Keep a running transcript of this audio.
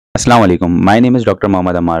Assalamu alaikum. My name is Dr.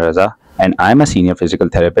 Mohammad Ammar Raza and I am a senior physical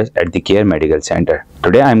therapist at the Care Medical Center.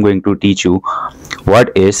 Today I am going to teach you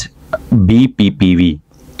what is BPPV,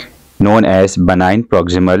 known as Benign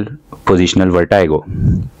Paroxysmal Positional Vertigo.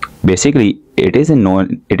 Basically, it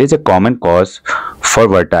is a common cause for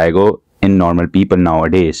vertigo in normal people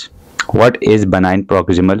nowadays. What is benign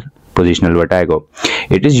proximal positional vertigo?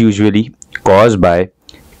 It is usually caused by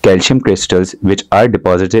calcium crystals which are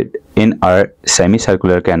deposited in our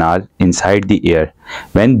semicircular canal inside the ear.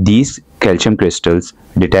 When these calcium crystals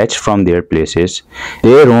detach from their places,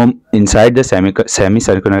 they roam inside the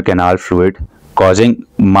semicircular canal fluid, causing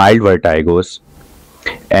mild vertigos,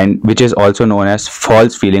 and which is also known as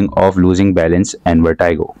false feeling of losing balance and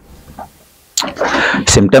vertigo.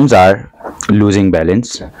 Symptoms are losing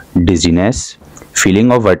balance, dizziness,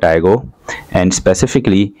 feeling of vertigo, and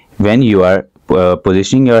specifically when you are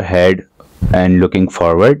positioning your head and looking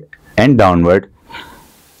forward and downward,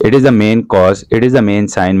 it is the main cause, it is the main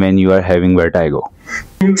sign when you are having vertigo.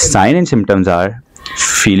 Sign and symptoms are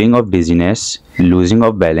feeling of dizziness, losing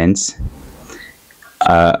of balance.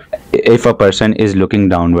 If a person is looking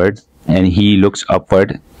downward and he looks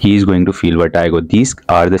upward, he is going to feel vertigo. These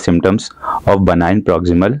are the symptoms of benign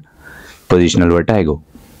proximal positional vertigo.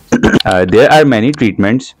 There are many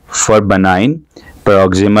treatments for benign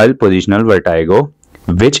paroxysmal positional vertigo,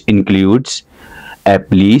 which includes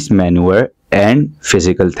Apley's maneuver and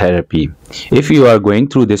physical therapy. If you are going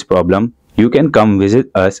through this problem, you can come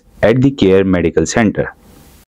visit us at the Care Medical Center.